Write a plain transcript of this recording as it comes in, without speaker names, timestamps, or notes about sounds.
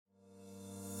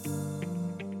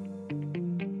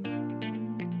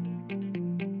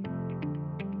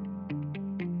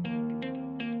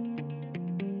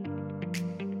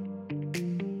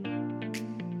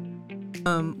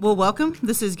Well, welcome.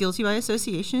 This is Guilty by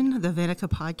Association, the Vantaca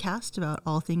podcast about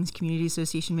all things community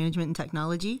association management and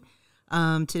technology.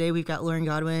 Today we've got Lauren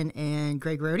Godwin and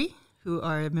Greg Rohde, who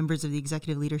are members of the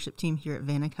executive leadership team here at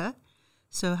Vantaca.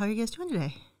 So how are you guys doing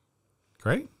today?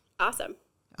 Great. Awesome.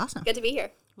 Good to be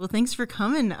here. Well, thanks for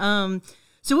coming.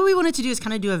 So what we wanted to do is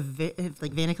kind of do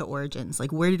like Vantaca origins,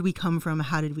 like where did we come from?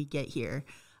 How did we get here?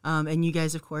 And you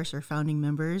guys, of course, are founding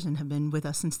members and have been with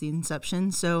us since the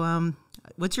inception. So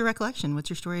what's your recollection? What's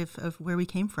your story of where we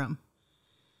came from?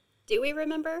 Do we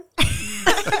remember?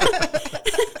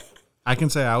 I can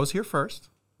say I was here first.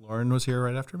 Lauren was here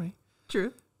right after me.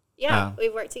 True. Yeah,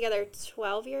 we've worked together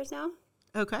 12 years now.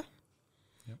 Okay.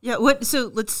 Yep. Yeah.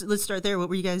 So let's start there. What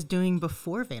were you guys doing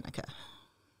before Vantaca?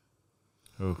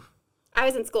 Oh. I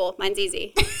was in school. Mine's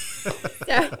easy.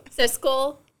 so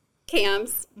school,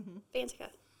 CAMS, Vantaca.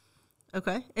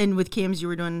 Okay. And with CAMS, you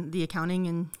were doing the accounting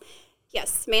and?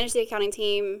 Yes, managed the accounting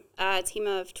team, a team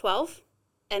of 12.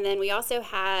 And then we also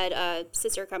had a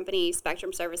sister company,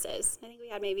 Spectrum Services. I think we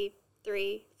had maybe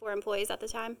 3-4 employees at the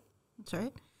time. That's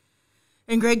right.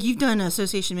 And Greg, you've done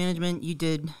association management. You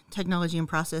did technology and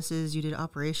processes. You did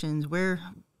operations. What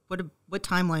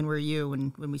timeline were you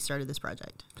when we started this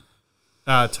project?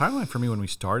 Timeline for me when we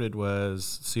started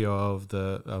was COO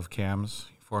of CAMS,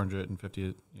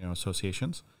 450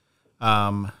 associations.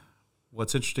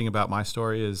 What's interesting about my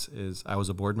story is I was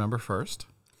a board member first,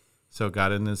 so got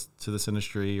to this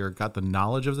industry, or got the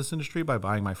knowledge of this industry by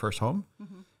buying my first home.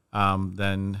 Mm-hmm.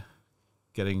 Then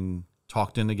getting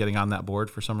talked into getting on that board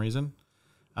for some reason.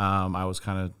 I was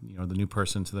kind of the new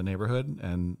person to the neighborhood,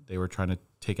 and they were trying to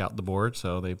take out the board,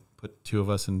 so they put 2 of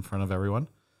us in front of everyone.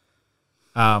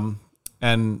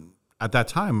 And at that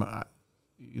time,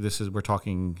 we're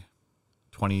talking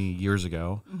 20 years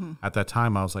ago. Mm-hmm. At that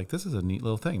time, I was like, this is a neat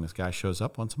little thing. This guy shows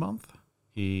up once a month.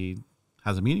 He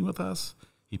has a meeting with us.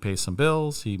 He pays some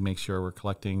bills. He makes sure we're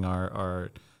collecting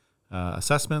our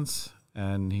assessments,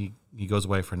 and he goes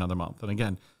away for another month. And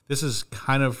again, this is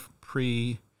kind of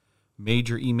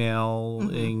pre-major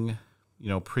emailing,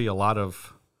 mm-hmm. Pre a lot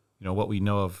of, what we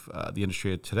know of the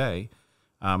industry today.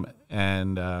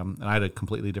 And I had a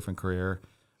completely different career.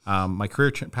 My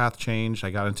career path changed. I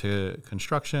got into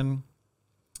construction.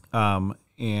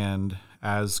 And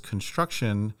as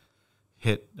construction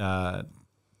hit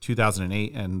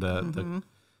 2008 and the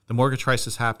mortgage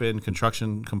crisis happened,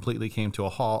 construction completely came to a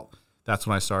halt. That's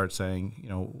when I started saying,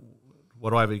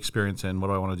 what do I have experience in? What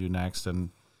do I want to do next?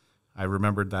 And I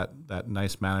remembered that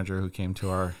nice manager who came to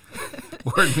our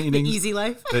board meetings. The easy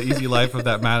life. The easy life of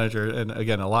that manager. And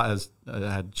again, a lot has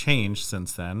had changed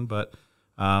since then, but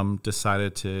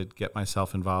decided to get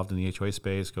myself involved in the HOA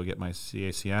space, go get my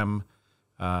CACM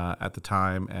at the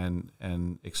time,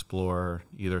 and explore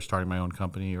either starting my own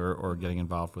company or getting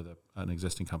involved with an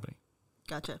existing company.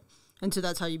 Gotcha. And so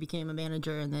that's how you became a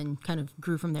manager and then kind of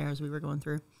grew from there as we were going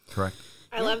through. Correct.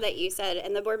 I love that you said,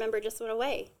 and the board member just went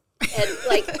away. And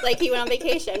like he went on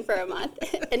vacation for a month,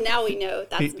 and now we know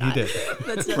that's not true.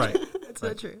 That's not right. That's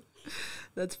not true.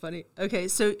 That's funny. Okay,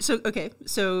 so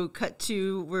cut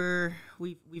to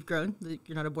we've grown.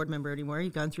 You're not a board member anymore.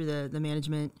 You've gone through the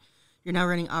management. You're now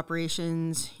running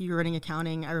operations. You're running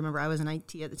accounting. I remember I was in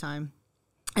IT at the time,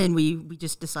 and we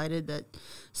just decided that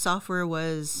software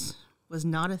was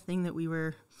not a thing that we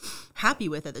were happy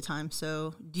with at the time.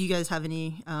 So, do you guys have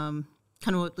any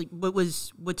kind of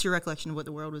what's your recollection of what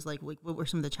the world was like? What were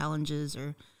some of the challenges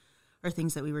or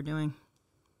things that we were doing?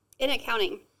 In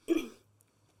accounting,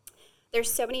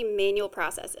 there's so many manual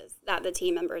processes that the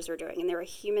team members were doing, and there were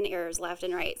human errors left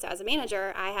and right. So as a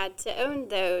manager, I had to own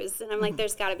those, and I'm like,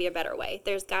 there's got to be a better way.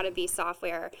 There's got to be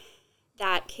software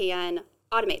that can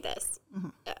automate this,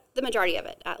 the majority of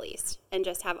it at least, and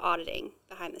just have auditing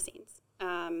behind the scenes.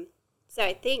 So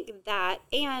I think that,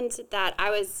 and that I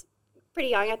was pretty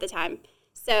young at the time.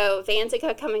 So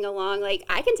Vantaca coming along, like,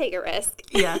 I can take a risk.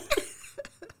 Yeah.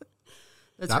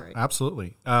 That's right.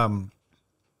 Absolutely.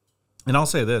 And I'll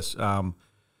say this,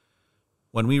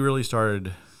 when we really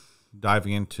started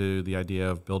diving into the idea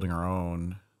of building our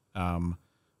own,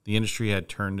 the industry had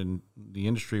turned in, the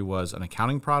industry was an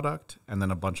accounting product and then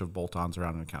a bunch of bolt-ons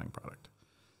around an accounting product.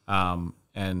 And,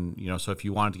 so if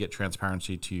you wanted to get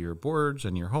transparency to your boards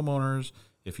and your homeowners,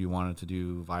 if you wanted to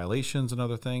do violations and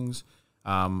other things,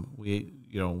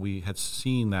 we had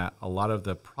seen that a lot of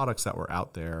the products that were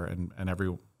out there and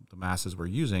the masses were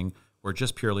using were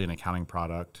just purely an accounting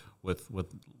product with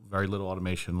very little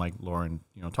automation, like Lauren,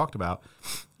 talked about.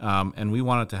 And we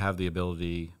wanted to have the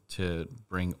ability to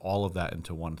bring all of that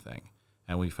into one thing.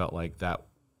 And we felt like that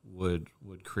would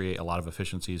create a lot of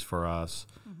efficiencies for us,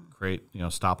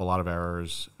 stop a lot of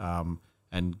errors,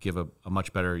 and give a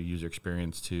much better user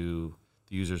experience to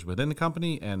the users within the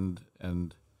company and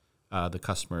the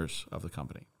customers of the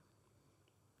company.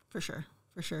 For sure.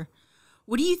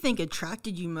 What do you think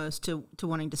attracted you most to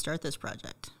wanting to start this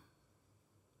project?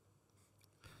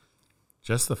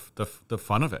 Just the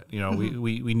fun of it. You know,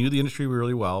 we knew the industry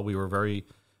really well. We were very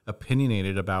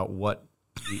opinionated about what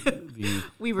we could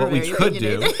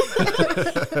do,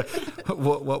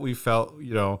 what we felt.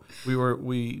 You know,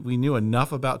 we knew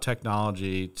enough about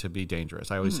technology to be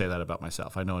dangerous. I always say that about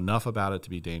myself. I know enough about it to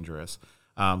be dangerous.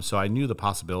 So I knew the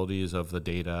possibilities of the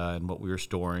data and what we were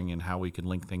storing and how we could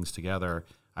link things together.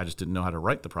 I just didn't know how to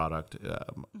write the product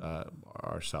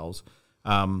ourselves.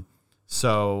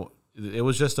 So it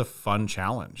was just a fun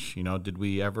challenge. You know, did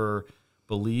we ever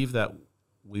believe that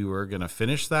we were going to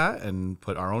finish that and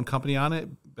put our own company on it?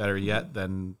 Better yet,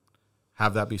 than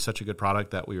have that be such a good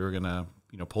product that we were going to,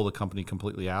 you know, pull the company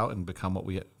completely out and become what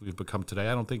we've become today.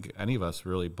 I don't think any of us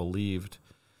really believed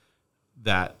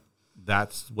that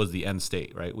was the end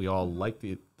state, right? We all liked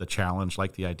the challenge,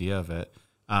 liked the idea of it.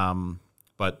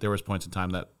 But there was points in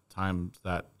time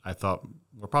that I thought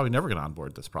we're probably never going to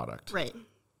onboard this product. Right.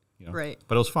 You know? Right.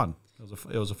 But it was fun.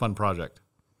 It was a fun project.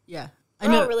 Yeah.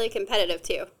 We're all really competitive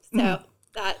too. So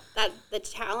that the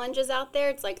challenge is out there.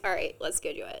 It's like, all right, let's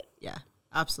go do it. Yeah,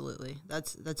 absolutely.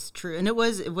 That's true. And it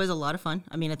was a lot of fun.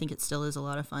 I mean, I think it still is a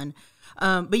lot of fun.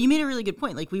 But you made a really good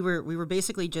point. Like we were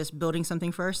basically just building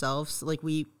something for ourselves. Like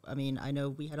I know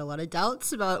we had a lot of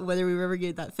doubts about whether we were ever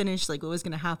get that finished, like what was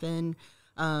going to happen.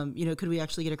 You know, could we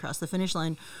actually get across the finish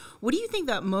line? What do you think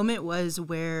that moment was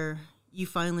where you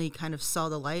finally kind of saw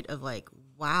the light of like,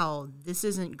 wow, this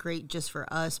isn't great just for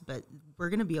us, but we're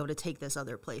going to be able to take this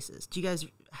other places? Do you guys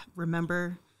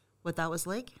remember what that was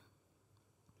like?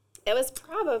 It was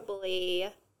probably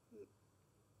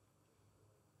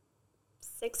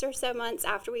 6 or so months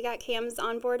after we got cams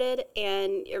onboarded.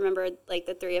 And you remember, like,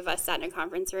 the three of us sat in a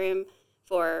conference room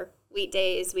for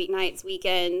weekdays, weeknights,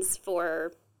 weekends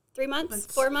for 4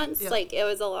 months. Yeah. Like, it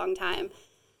was a long time.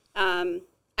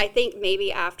 I think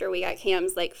maybe after we got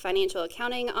cams, like, financial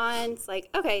accounting on, it's like,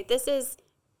 okay, this is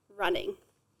running.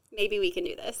 Maybe we can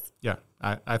do this. Yeah,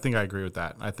 I think I agree with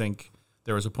that. I think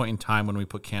there was a point in time when we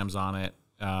put cams on it,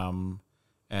 and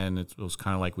it was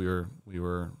kind of like we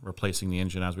were replacing the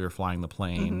engine as we were flying the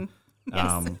plane.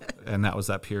 Yes. And that was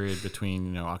that period between,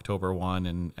 you know, October 1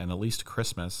 and at least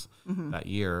Christmas that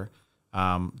year,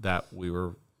 that we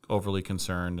were overly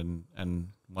concerned and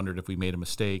wondered if we made a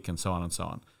mistake and so on and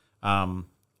so on.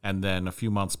 And then a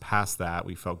few months past that,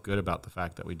 we felt good about the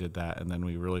fact that we did that, and then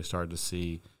we really started to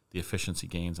see the efficiency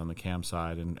gains on the cam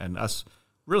side and us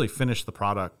really finish the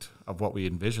product of what we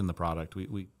envisioned the product.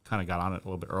 We kind of got on it a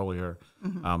little bit earlier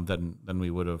than we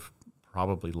would have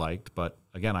probably liked. But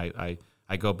again, I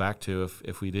go back to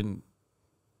if we didn't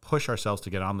push ourselves to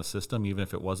get on the system, even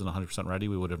if it wasn't 100% ready,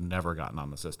 we would have never gotten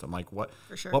on the system. Like what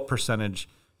percentage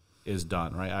is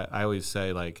done, right? I always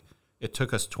say, like, it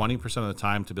took us 20% of the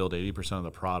time to build 80% of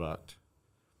the product,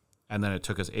 and then it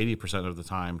took us 80% of the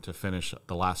time to finish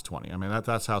the last 20. I mean,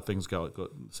 that's how things go.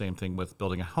 Same thing with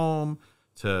building a home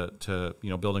to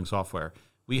building software.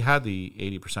 We had the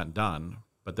 80% done,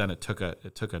 but then it took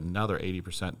another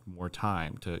 80% more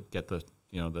time to get the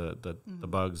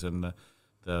bugs and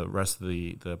the rest of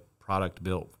the product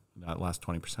built, that last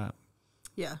 20%.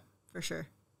 Yeah, for sure.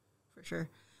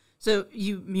 So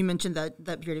you mentioned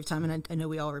that period of time, and I know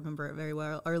we all remember it very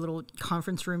well. Our little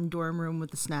conference room, dorm room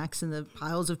with the snacks and the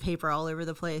piles of paper all over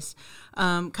the place.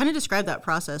 Kind of describe that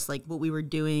process, like what we were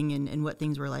doing and what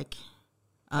things were like.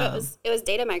 It was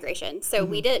data migration. So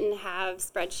we didn't have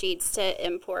spreadsheets to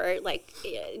import. Like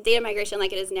data migration,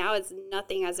 like it is now, is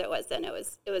nothing as it was then. It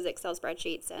was Excel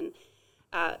spreadsheets, and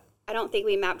I don't think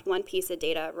we mapped one piece of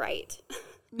data right.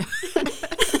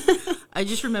 I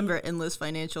just remember endless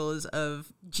financials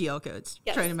of GL codes,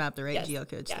 trying to map the right GL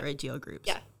codes to the right GL groups.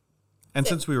 Yeah. And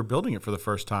since we were building it for the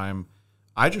first time,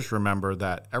 I just remember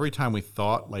that every time we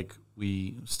thought, like,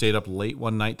 we stayed up late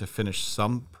one night to finish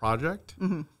some project,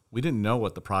 we didn't know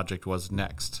what the project was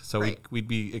next. So we'd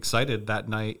be excited that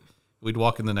night. We'd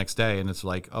walk in the next day, and it's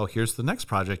like, oh, here's the next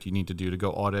project you need to do to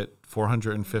go audit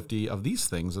 450 of these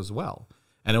things as well.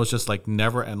 And it was just like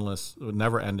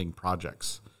never-ending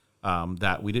projects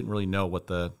that we didn't really know what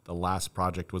the last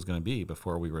project was going to be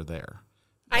before we were there.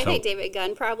 I think David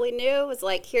Gunn probably knew. It was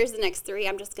like, here's the next 3.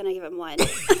 I'm just going to give him 1.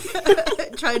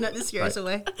 Try not to scare us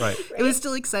away. Right. It was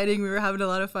still exciting. We were having a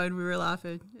lot of fun. We were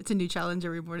laughing. It's a new challenge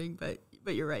every morning, but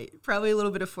you're right. Probably a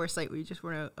little bit of foresight we just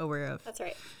weren't aware of. That's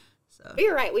right. So. But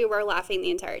you're right. We were laughing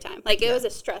the entire time. Like, it was a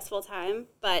stressful time,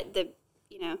 but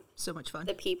so much fun.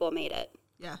 The people made it.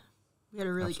 Yeah. We had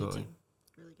a really good team.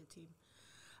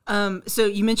 So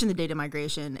you mentioned the data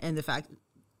migration and the fact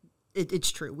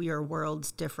it's true. We are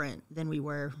worlds different than we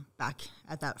were back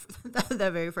at that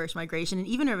very first migration, and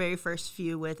even our very first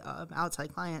few with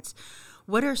outside clients.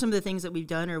 What are some of the things that we've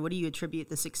done, or what do you attribute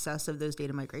the success of those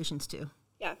data migrations to?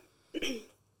 Yeah.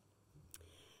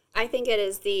 I think it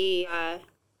is the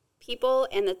people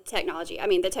and the technology. I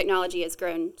mean, the technology has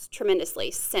grown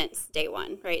tremendously since day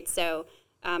one, right? So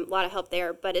a lot of help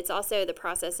there, but it's also the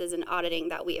processes and auditing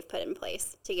that we have put in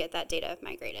place to get that data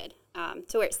migrated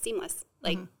to where it's seamless.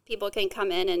 Like people can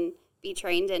come in and be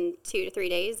trained in 2 to 3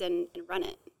 days and run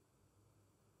it.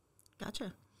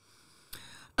 Gotcha.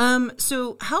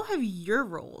 So how have your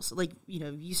roles, like,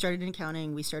 you started in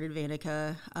accounting, we started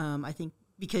Vantaca. I think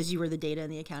because you were the data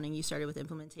and the accounting, you started with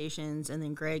implementations, and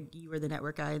then Greg, you were the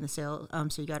network guy in the sales.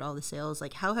 So you got all the sales.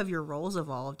 Like, how have your roles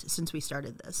evolved since we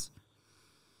started this?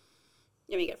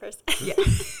 You want me to go first? Yeah.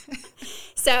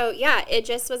 So, yeah, it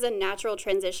just was a natural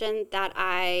transition that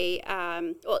at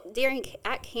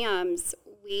CAMS,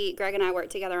 Greg and I worked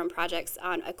together on projects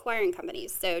on acquiring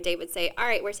companies. So Dave would say, all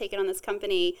right, we're taking on this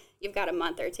company. You've got a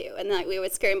month or two. And then we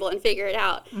would scramble and figure it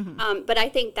out. But I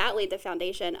think that laid the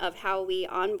foundation of how we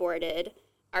onboarded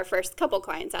our first couple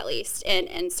clients, at least,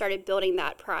 and started building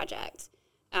that project.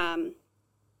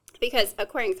 Because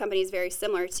acquiring a company is very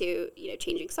similar to,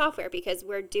 changing software, because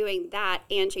we're doing that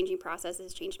and changing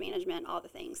processes, change management, all the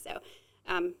things. So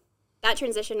that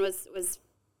transition was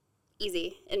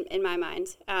easy in my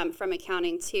mind, from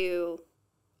accounting to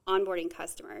onboarding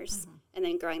customers and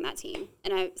then growing that team.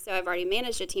 And I've already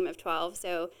managed a team of 12.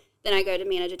 So then I go to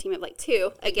manage a team of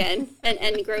 2 again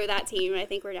and grow that team. And I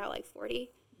think we're now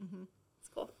 40. It's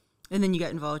cool. And then you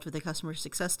got involved with the customer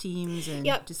success teams and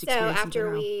just experience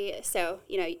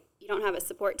you don't have a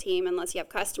support team unless you have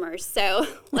customers. So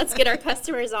let's get our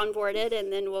customers onboarded,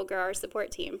 and then we'll grow our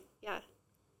support team. Yeah.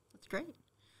 That's great.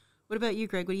 What about you,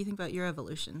 Greg? What do you think about your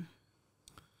evolution?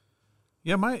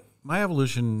 Yeah, my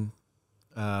evolution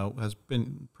has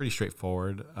been pretty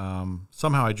straightforward.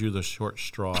 Somehow I drew the short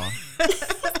straw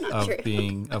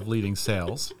of leading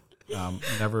sales.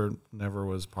 Never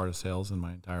was part of sales in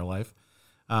my entire life,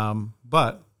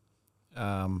 but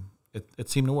it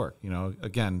seemed to work.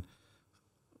 Again,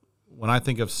 when I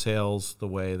think of sales, the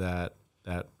way that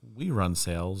we run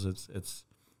sales, it's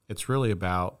really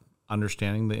about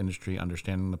understanding the industry,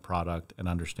 understanding the product, and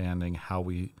understanding how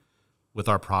with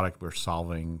our product, we're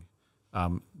solving,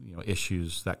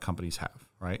 issues that companies have,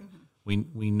 right?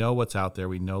 We know what's out there.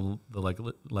 We know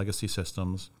the legacy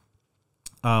systems.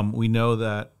 We know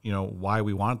that, why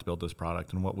we wanted to build this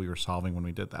product and what we were solving when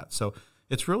we did that. So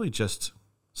it's really just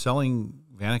selling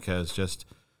Vantaca is just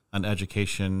an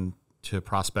education to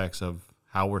prospects of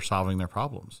how we're solving their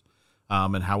problems,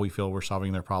 and how we feel we're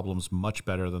solving their problems much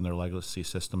better than their legacy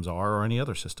systems are, or any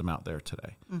other system out there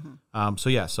today. So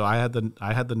I had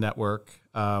the network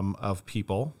of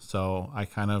people. So I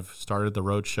kind of started the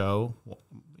road show,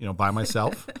 by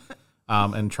myself,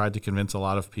 and tried to convince a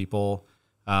lot of people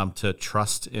to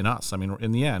trust in us. I mean,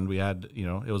 in the end, we had,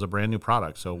 it was a brand new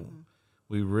product, so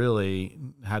we really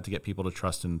had to get people to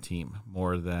trust in the team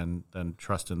more than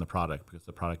trust in the product, because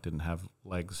the product didn't have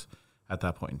legs at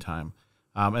that point in time.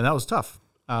 And that was tough,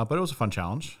 but it was a fun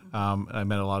challenge. I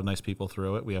met a lot of nice people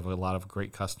through it. We have a lot of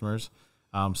great customers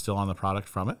still on the product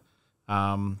from it.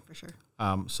 For sure.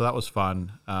 So that was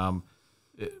fun.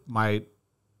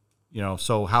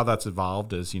 So how that's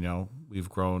evolved is, we've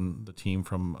grown the team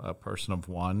from a person of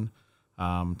 1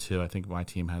 to, I think my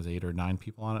team has 8 or 9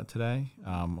 people on it today.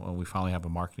 We finally have a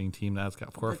marketing team that's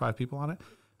got 4 or 5 people on it.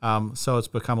 So it's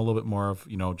become a little bit more of,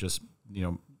 just,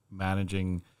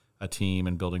 managing a team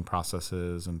and building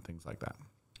processes and things like that.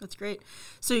 That's great.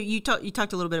 So you talked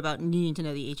a little bit about needing to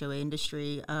know the HOA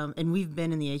industry, and we've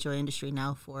been in the HOA industry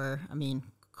now for,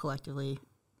 collectively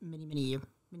many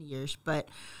years. But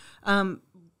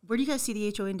where do you guys see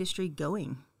the HOA industry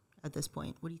going at this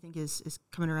point? What do you think is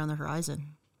coming around the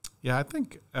horizon? Yeah, I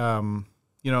think,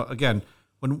 again,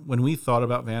 when we thought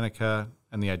about Vantaca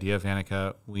and the idea of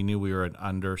Vantaca, we knew we were an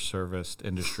underserviced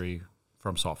industry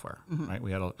from software, right?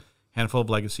 We had a handful of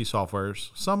legacy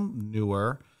softwares, some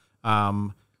newer,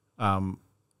 but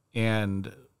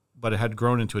it had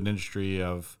grown into an industry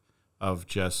of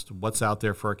just what's out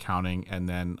there for accounting, and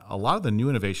then a lot of the new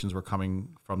innovations were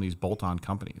coming from these bolt-on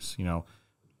companies,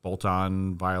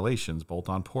 bolt-on violations,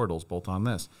 bolt-on portals, bolt-on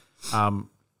this.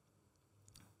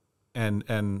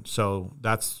 And so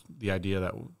that's the idea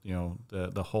that,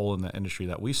 the hole in the industry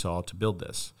that we saw to build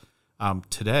this.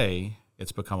 Today,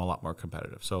 it's become a lot more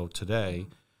competitive. So today,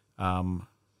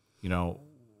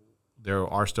 there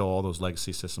are still all those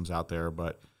legacy systems out there,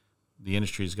 but the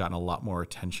industry's gotten a lot more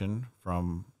attention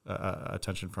from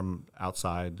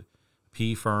outside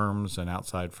PE firms and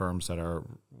outside firms that are,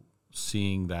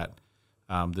 seeing that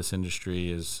this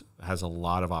industry has a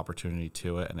lot of opportunity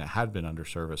to it, and it had been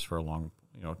underserviced for a long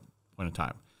point in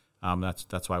time.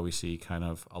 That's why we see kind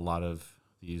of a lot of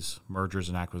these mergers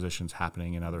and acquisitions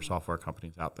happening in other software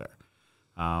companies out there.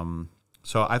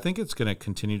 So I think it's going to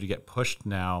continue to get pushed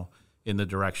now in the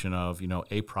direction of,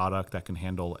 a product that can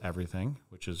handle everything,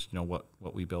 which is,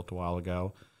 what we built a while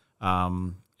ago,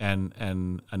 and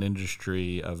an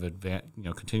industry of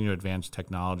continued advanced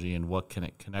technology and what can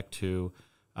it connect to,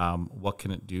 what can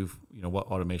it do, what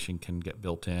automation can get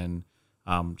built in.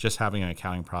 Just having an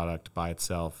accounting product by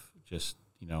itself just,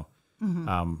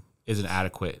 isn't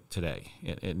adequate today.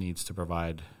 It needs to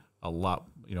provide a lot,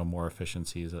 more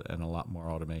efficiencies and a lot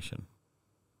more automation.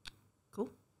 Cool.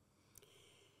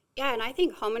 Yeah, and I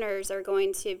think homeowners are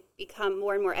going to become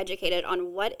more and more educated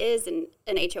on what is an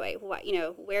HOA. What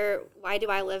why do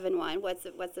I live in one? What's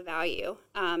the value?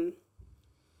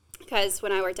 Because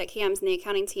when I worked at CAMS in the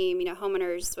accounting team,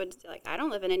 homeowners would be like, I don't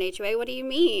live in an HOA. What do you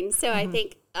mean? So I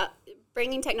think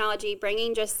bringing technology,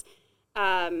 bringing just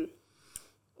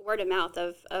word of mouth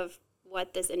of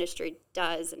what this industry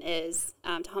does and is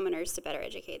to homeowners to better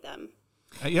educate them.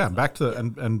 Back to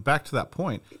that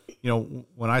point,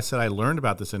 when I said I learned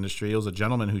about this industry, it was a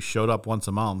gentleman who showed up once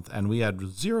a month, and we had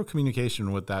zero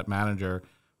communication with that manager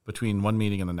between one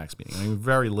meeting and the next meeting. I mean,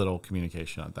 very little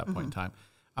communication at that point in time.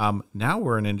 Now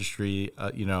we're an industry,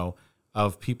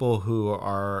 of people who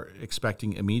are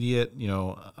expecting immediate,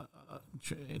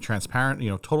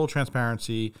 transparent, total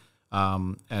transparency,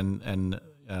 and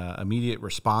immediate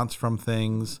response from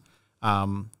things.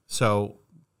 And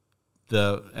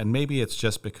maybe it's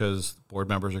just because board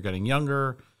members are getting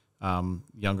younger.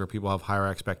 Younger people have higher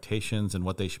expectations and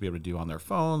what they should be able to do on their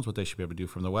phones, what they should be able to do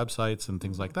from their websites and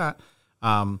things like that.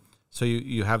 So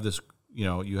you have this,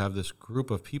 you have this group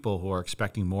of people who are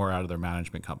expecting more out of their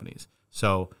management companies.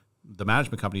 So the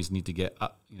management companies need to get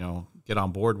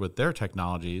on board with their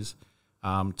technologies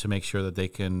to make sure that they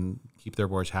can keep their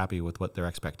boards happy with what their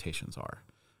expectations are.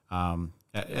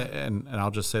 And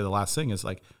I'll just say the last thing is,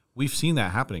 like, we've seen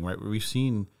that happening, right? We've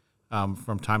seen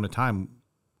from time to time,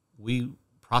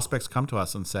 prospects come to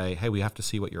us and say, hey, we have to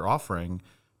see what you're offering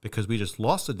because we just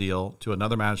lost a deal to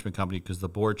another management company because the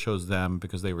board chose them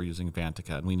because they were using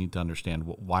Vantaca, and we need to understand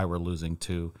why we're losing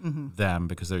to them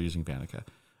because they're using Vantaca.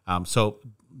 So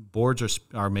boards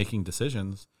are making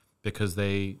decisions because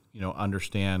they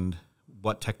understand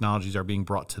what technologies are being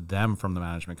brought to them from the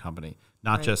management company,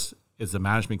 not just is the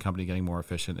management company getting more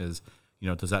efficient, is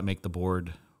does that make the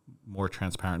board more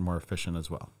transparent, more efficient as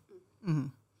well? Mm-hmm.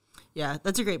 Yeah,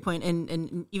 that's a great point.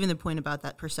 And even the point about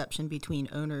that perception between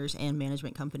owners and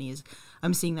management companies,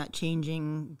 I'm seeing that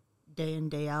changing day in,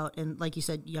 day out. And like you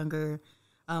said, younger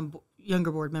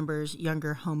board members,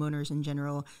 younger homeowners in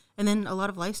general, and then a lot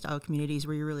of lifestyle communities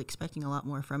where you're really expecting a lot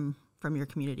more from your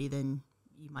community than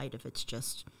you might if it's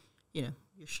just, your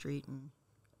street and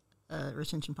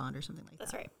retention pond or something like that.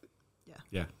 That's right.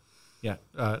 Yeah.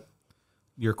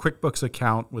 Your QuickBooks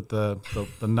account with the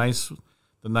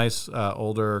nice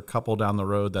older couple down the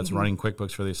road that's running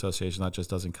QuickBooks for the association, that just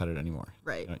doesn't cut it anymore.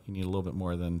 Right. You need a little bit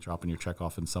more than dropping your check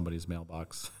off in somebody's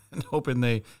mailbox and hoping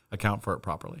they account for it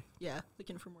properly. Yeah,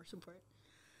 looking for more support.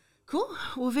 Cool.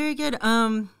 Well, very good.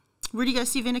 Where do you guys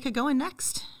see Vantaca going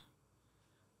next?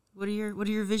 What are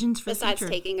your visions for the future?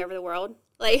 Besides taking over the world?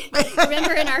 Like,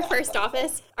 remember in our first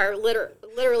office, our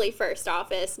literally first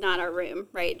office, not our room,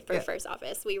 right? For first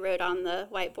office, we wrote on the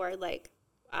whiteboard, like,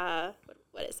 what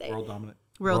did it say? World dominant.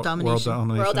 World domination.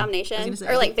 World domination.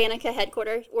 Or like Vantaca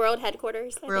headquarters, world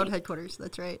headquarters. World headquarters.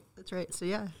 That's right. So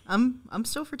yeah, I'm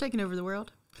still for taking over the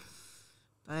world.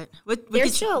 But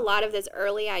there's still a lot of those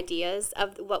early ideas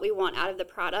of what we want out of the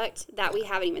product that we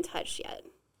haven't even touched yet.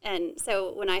 And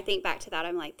so when I think back to that,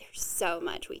 I'm like, there's so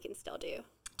much we can still do.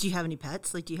 Do you have any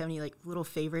pets? Like, do you have any little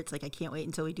favorites? Like, I can't wait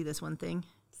until we do this one thing.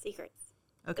 Secrets.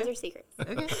 Okay. Those are secrets.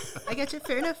 Okay. I got you.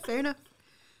 Fair enough.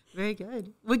 Very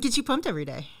good. What gets you pumped every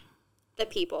day? The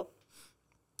people.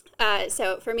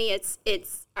 So for me,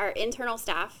 it's our internal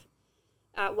staff,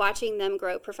 watching them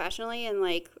grow professionally and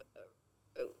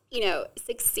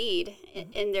succeed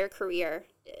in their career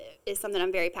is something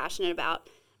I'm very passionate about.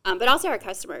 But also our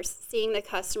customers, seeing the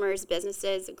customers'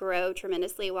 businesses grow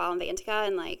tremendously while in Vantaca,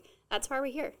 and that's why we're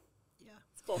here. Yeah,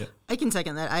 it's cool. Yeah. I can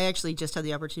second that. I actually just had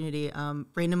the opportunity,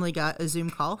 randomly got a Zoom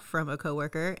call from a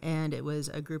coworker, and it was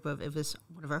it was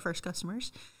one of our first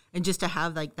customers, and just to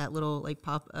have that little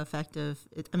pop effect of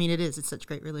it. I mean, it's such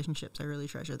great relationships. I really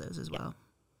treasure those as well.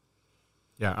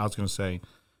 Yeah, I was going to say,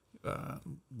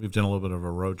 we've done a little bit of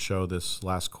a road show this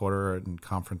last quarter and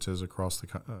conferences across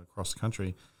the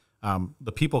country.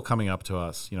 The people coming up to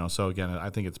us, so again, I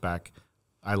think it's back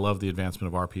I love the advancement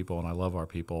of our people, and I love our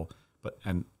people, but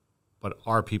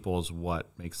our people is what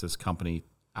makes this company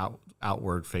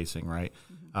outward facing, right?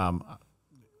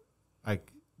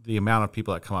 The amount of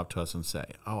people that come up to us and say,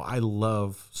 "Oh, I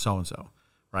love so and so,"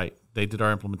 right? They did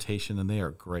our implementation, and they are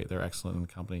great. They're excellent in the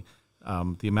company.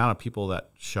 The amount of people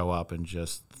that show up and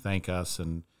just thank us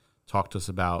and talk to us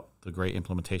about the great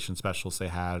implementation specialists they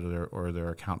had, or their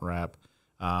account rep,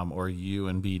 or you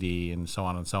and BD, and so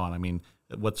on and so on. I mean,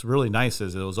 what's really nice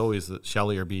is it was always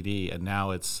Shelly or BD, and now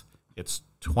it's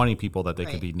 20 people that they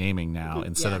could be naming now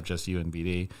instead of just you and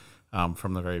BD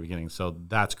from the very beginning. So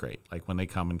that's great. Like when they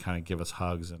come and kind of give us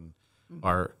hugs and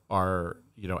are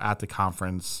at the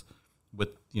conference with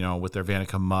their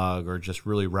Vantaca mug, or just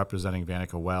really representing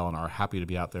Vantaca well, and are happy to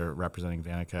be out there representing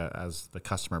Vantaca as the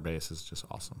customer base is just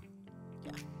awesome.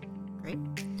 Yeah, great.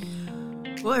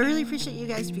 Well, I really appreciate you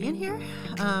guys being here.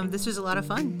 This was a lot of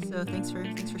fun. So thanks for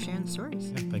sharing the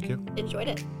stories. Yeah, thank you. Enjoyed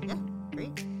it. Yeah,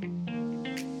 great.